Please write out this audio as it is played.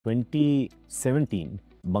2017,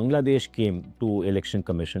 Bangladesh came to Election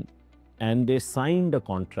Commission and they signed a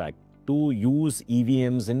contract to use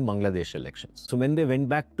EVMs in Bangladesh elections. So when they went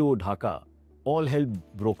back to Dhaka, all hell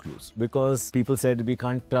broke loose because people said, we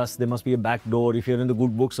can't trust, there must be a back door. If you're in the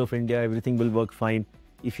good books of India, everything will work fine.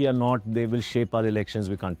 If you are not, they will shape our elections,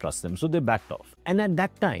 we can't trust them. So they backed off. And at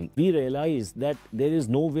that time, we realized that there is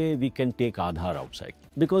no way we can take Aadhaar outside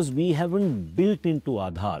because we haven't built into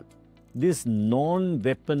Aadhaar this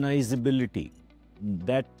non-weaponizability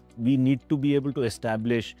that we need to be able to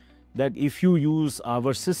establish that if you use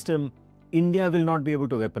our system, India will not be able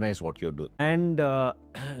to weaponize what you're doing. And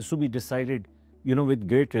so we decided, with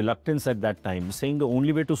great reluctance at that time, saying the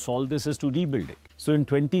only way to solve this is to rebuild it. So in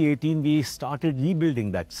 2018, we started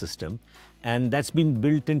rebuilding that system, and that's been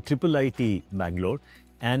built in IIIT Bangalore.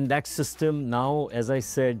 And that system now, as I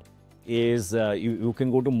said, is you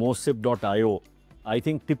can go to MOSIP.io. I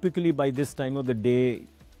think typically by this time of the day,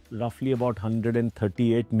 roughly about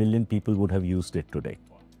 138 million people would have used it today.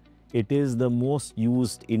 It is the most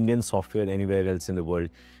used Indian software anywhere else in the world.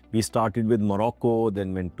 We started with Morocco,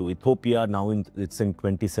 then went to Ethiopia, now it's in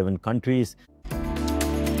 27 countries.